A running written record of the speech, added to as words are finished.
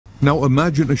Now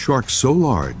imagine a shark so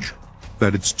large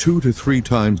that it's 2 to 3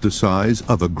 times the size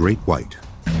of a great white.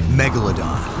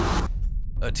 Megalodon.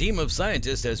 A team of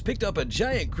scientists has picked up a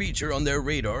giant creature on their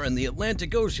radar in the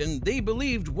Atlantic Ocean they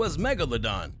believed was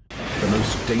Megalodon. The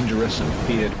most dangerous and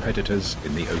feared predators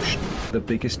in the ocean. The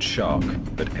biggest shark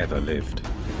that ever lived.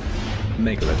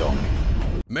 Megalodon.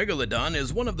 Megalodon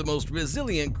is one of the most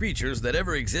resilient creatures that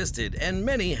ever existed, and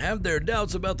many have their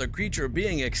doubts about the creature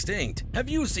being extinct. Have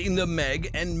you seen the Meg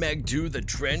and Meg 2 The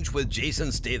Trench with Jason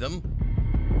Statham?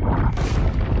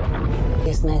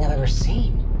 Biggest Meg I've ever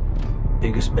seen.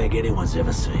 Biggest Meg anyone's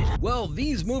ever seen. Well,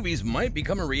 these movies might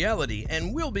become a reality,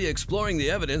 and we'll be exploring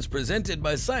the evidence presented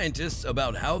by scientists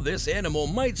about how this animal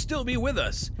might still be with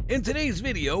us. In today's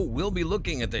video, we'll be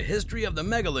looking at the history of the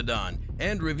Megalodon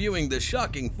and reviewing the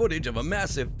shocking footage of a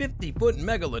massive 50-foot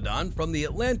Megalodon from the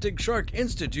Atlantic Shark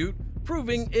Institute,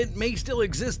 proving it may still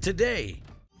exist today.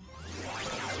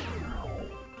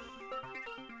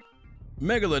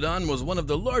 Megalodon was one of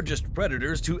the largest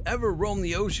predators to ever roam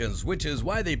the oceans, which is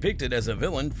why they picked it as a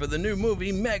villain for the new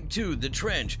movie Meg 2 The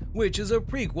Trench, which is a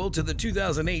prequel to the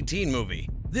 2018 movie.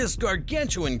 This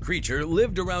gargantuan creature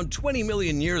lived around 20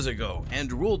 million years ago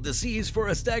and ruled the seas for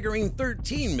a staggering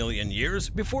 13 million years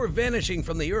before vanishing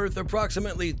from the Earth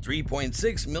approximately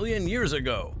 3.6 million years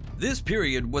ago. This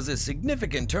period was a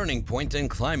significant turning point in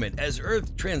climate as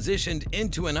Earth transitioned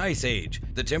into an ice age.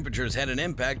 The temperatures had an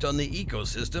impact on the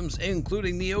ecosystems,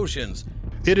 including the oceans.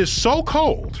 It is so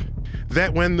cold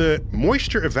that when the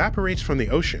moisture evaporates from the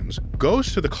oceans,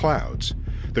 goes to the clouds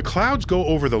go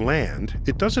over the land,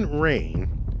 it doesn't rain,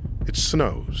 it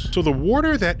snows. So the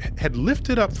water that had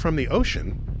lifted up from the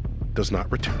ocean does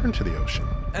not return to the ocean.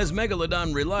 As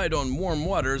Megalodon relied on warm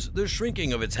waters, the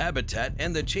shrinking of its habitat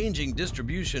and the changing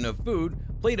distribution of food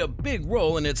played a big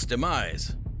role in its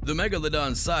demise. The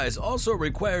Megalodon's size also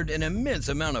required an immense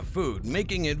amount of food,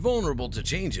 making it vulnerable to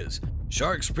changes.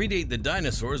 Sharks predate the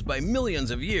dinosaurs by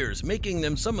millions of years, making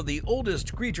them some of the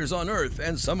oldest creatures on Earth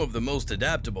and some of the most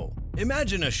adaptable.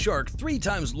 Imagine a shark 3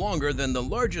 times longer than the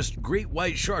largest great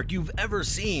white shark you've ever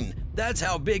seen. That's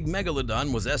how big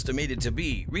Megalodon was estimated to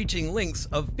be, reaching lengths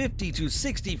of 50 to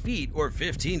 60 feet or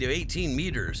 15 to 18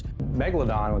 meters.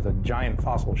 Megalodon was a giant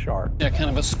fossil shark. Yeah, kind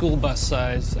of a school bus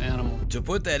size animal. To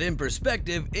put that in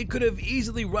perspective, it could have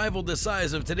easily rivaled the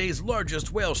size of today's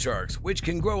largest whale sharks, which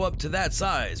can grow up to that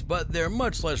size, but they're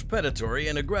much less predatory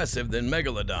and aggressive than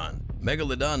Megalodon.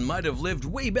 Megalodon might have lived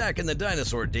way back in the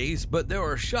dinosaur days, but there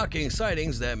are shocking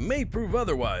sightings that may prove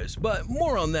otherwise, but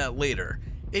more on that later.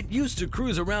 It used to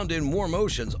cruise around in warm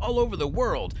oceans all over the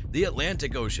world, the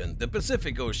Atlantic Ocean, the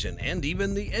Pacific Ocean, and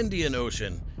even the Indian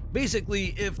Ocean.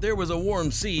 Basically, if there was a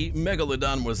warm sea,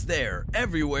 Megalodon was there,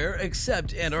 everywhere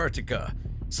except Antarctica.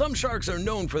 Some sharks are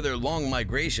known for their long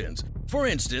migrations. For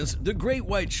instance, the great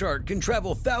white shark can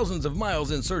travel thousands of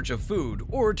miles in search of food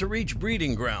or to reach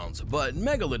breeding grounds, but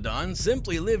Megalodon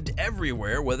simply lived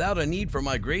everywhere without a need for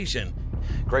migration.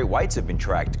 Great whites have been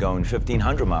tracked going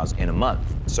 1,500 miles in a month,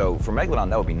 so for Megalodon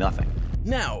that would be nothing.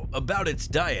 Now, about its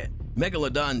diet.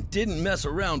 Megalodon didn't mess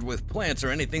around with plants or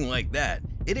anything like that.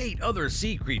 It ate other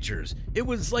sea creatures. It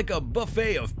was like a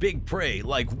buffet of big prey,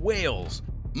 like whales.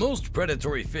 Most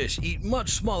predatory fish eat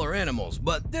much smaller animals,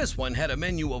 but this one had a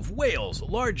menu of whales,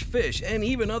 large fish, and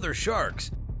even other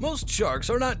sharks. Most sharks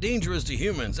are not dangerous to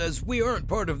humans as we aren't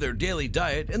part of their daily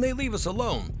diet and they leave us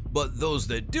alone. But those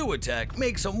that do attack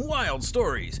make some wild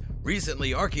stories.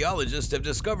 Recently, archaeologists have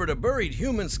discovered a buried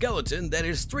human skeleton that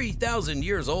is 3,000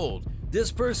 years old.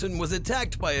 This person was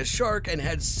attacked by a shark and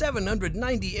had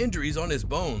 790 injuries on his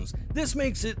bones. This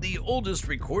makes it the oldest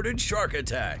recorded shark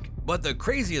attack. But the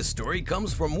craziest story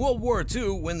comes from World War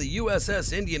II when the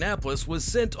USS Indianapolis was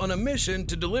sent on a mission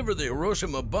to deliver the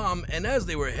Hiroshima bomb, and as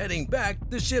they were heading back,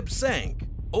 the ship sank.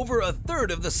 Over a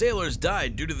third of the sailors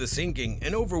died due to the sinking,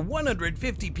 and over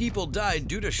 150 people died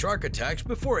due to shark attacks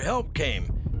before help came.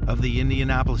 Of the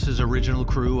Indianapolis's original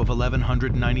crew of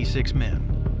 1,196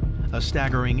 men, a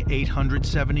staggering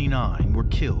 879 were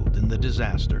killed in the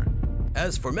disaster.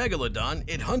 As for Megalodon,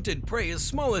 it hunted prey as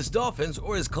small as dolphins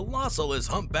or as colossal as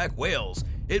humpback whales.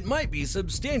 It might be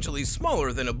substantially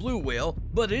smaller than a blue whale,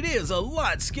 but it is a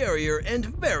lot scarier and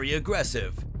very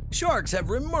aggressive. Sharks have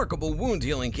remarkable wound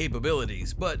healing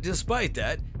capabilities, but despite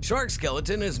that, shark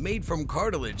skeleton is made from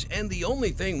cartilage, and the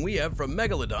only thing we have from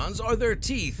megalodons are their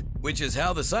teeth, which is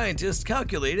how the scientists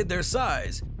calculated their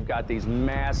size. We've got these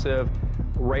massive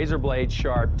razor blade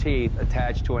sharp teeth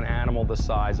attached to an animal the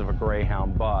size of a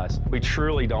Greyhound bus. We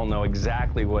truly don't know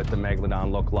exactly what the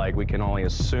Megalodon looked like. We can only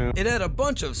assume. It had a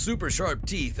bunch of super sharp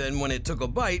teeth, and when it took a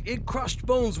bite, it crushed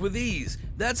bones with ease.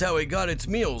 That's how it got its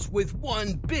meals, with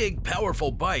one big,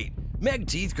 powerful bite. Meg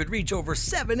teeth could reach over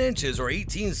 7 inches or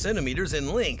 18 centimeters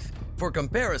in length. For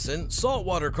comparison,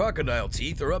 saltwater crocodile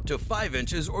teeth are up to 5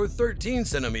 inches or 13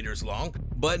 centimeters long,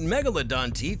 but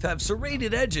Megalodon teeth have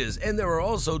serrated edges, and there are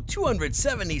also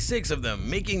 276 of them,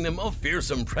 making them a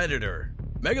fearsome predator.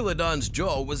 Megalodon's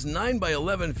jaw was 9 by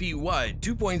 11 feet wide,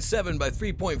 2.7 by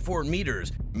 3.4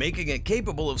 meters, making it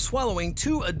capable of swallowing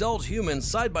 2 adult humans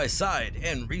side by side,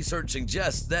 and research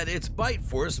suggests that its bite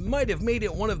force might have made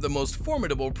it one of the most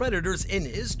formidable predators in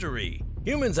history.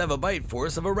 Humans have a bite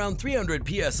force of around 300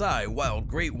 psi, while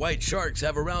great white sharks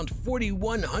have around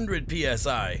 4,100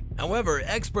 psi. However,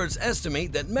 experts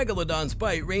estimate that Megalodon's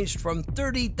bite ranged from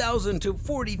 30,000 to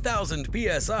 40,000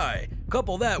 psi.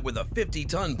 Couple that with a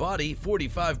 50-ton body,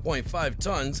 45.5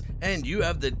 tons, and you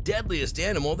have the deadliest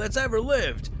animal that's ever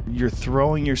lived. You're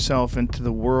throwing yourself into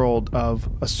the world of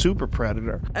a super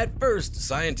predator. At first,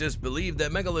 scientists believed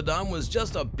that Megalodon was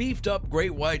just a beefed-up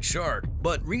great white shark,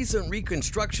 but recent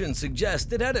reconstruction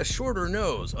suggests it had a shorter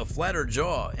nose, a flatter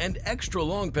jaw, and extra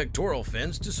long pectoral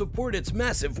fins to support its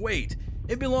massive weight.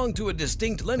 It belonged to a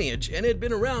distinct lineage and had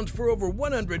been around for over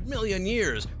 100 million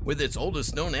years, with its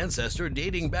oldest known ancestor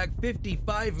dating back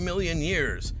 55 million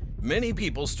years. Many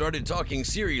people started talking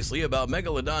seriously about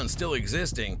Megalodon still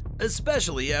existing,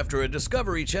 especially after a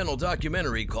Discovery Channel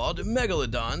documentary called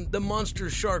Megalodon: The Monster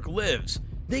Shark Lives.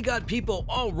 They got people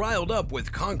all riled up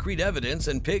with concrete evidence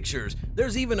and pictures.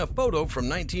 There's even a photo from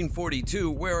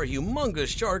 1942 where a humongous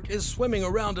shark is swimming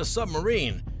around a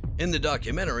submarine. In the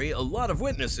documentary, a lot of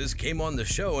witnesses came on the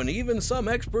show, and even some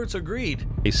experts agreed.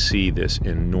 I see this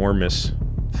enormous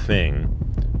thing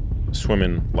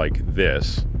swimming like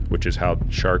this, which is how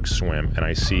sharks swim, and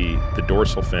I see the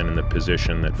dorsal fin in the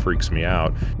position that freaks me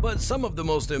out. But some of the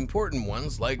most important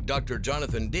ones, like Dr.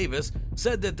 Jonathan Davis,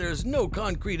 said that there's no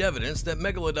concrete evidence that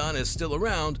Megalodon is still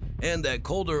around, and that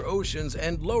colder oceans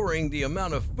and lowering the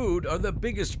amount of food are the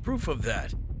biggest proof of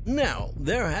that. Now,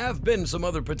 there have been some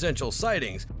other potential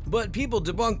sightings, but people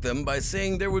debunked them by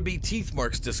saying there would be teeth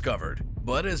marks discovered.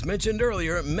 But as mentioned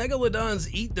earlier, Megalodons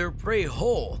eat their prey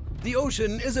whole. The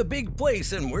ocean is a big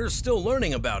place and we're still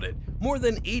learning about it. More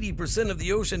than 80% of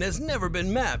the ocean has never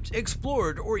been mapped,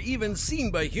 explored, or even seen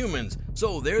by humans,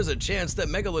 so there's a chance that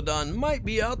Megalodon might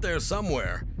be out there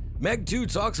somewhere. Meg 2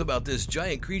 talks about this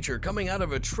giant creature coming out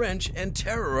of a trench and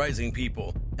terrorizing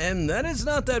people, and that is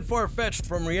not that far-fetched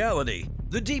from reality.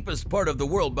 The deepest part of the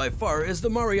world by far is the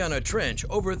Mariana Trench,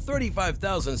 over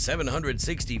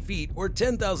 35,760 feet or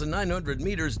 10,900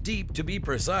 meters deep to be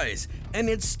precise, and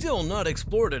it's still not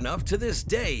explored enough to this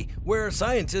day, where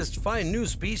scientists find new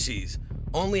species.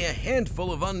 Only a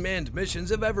handful of unmanned missions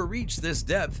have ever reached this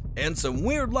depth, and some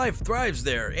weird life thrives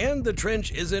there, and the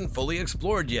trench isn't fully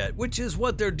explored yet, which is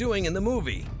what they're doing in the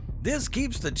movie. This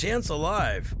keeps the chance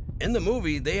alive. In the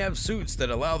movie, they have suits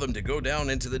that allow them to go down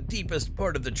into the deepest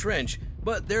part of the trench,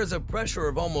 but there's a pressure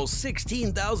of almost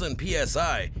 16,000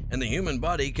 psi, and the human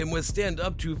body can withstand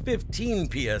up to 15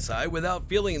 psi without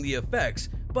feeling the effects,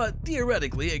 but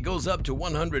theoretically it goes up to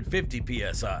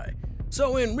 150 psi.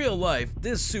 So in real life,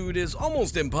 this suit is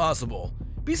almost impossible.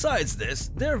 Besides this,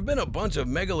 there have been a bunch of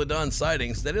Megalodon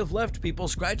sightings that have left people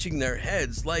scratching their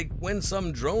heads, like when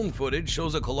some drone footage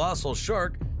shows a colossal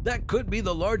shark that could be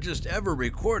the largest ever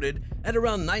recorded at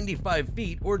around 95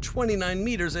 feet or 29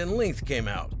 meters in length came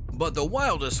out. But the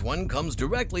wildest one comes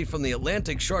directly from the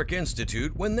Atlantic Shark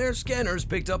Institute when their scanners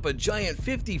picked up a giant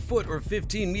 50-foot or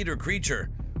 15-meter creature.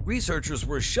 Researchers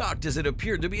were shocked as it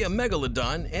appeared to be a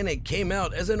megalodon, and it came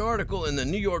out as an article in the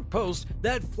New York Post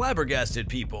that flabbergasted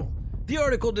people. The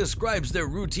article describes their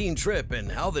routine trip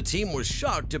and how the team was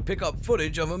shocked to pick up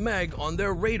footage of a meg on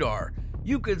their radar.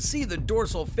 You could see the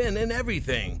dorsal fin and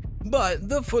everything. But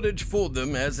the footage fooled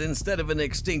them, as instead of an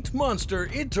extinct monster,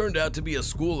 it turned out to be a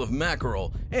school of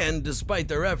mackerel, and despite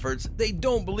their efforts, they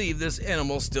don't believe this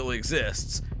animal still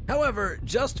exists. However,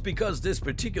 just because this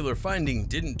particular finding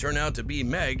didn't turn out to be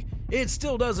Meg, it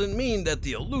still doesn't mean that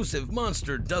the elusive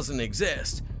monster doesn't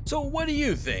exist. So what do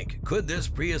you think? Could this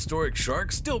prehistoric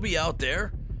shark still be out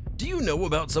there? Do you know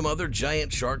about some other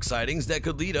giant shark sightings that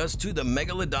could lead us to the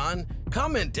Megalodon?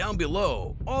 Comment down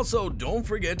below. Also, don't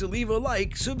forget to leave a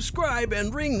like, subscribe,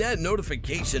 and ring that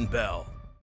notification bell.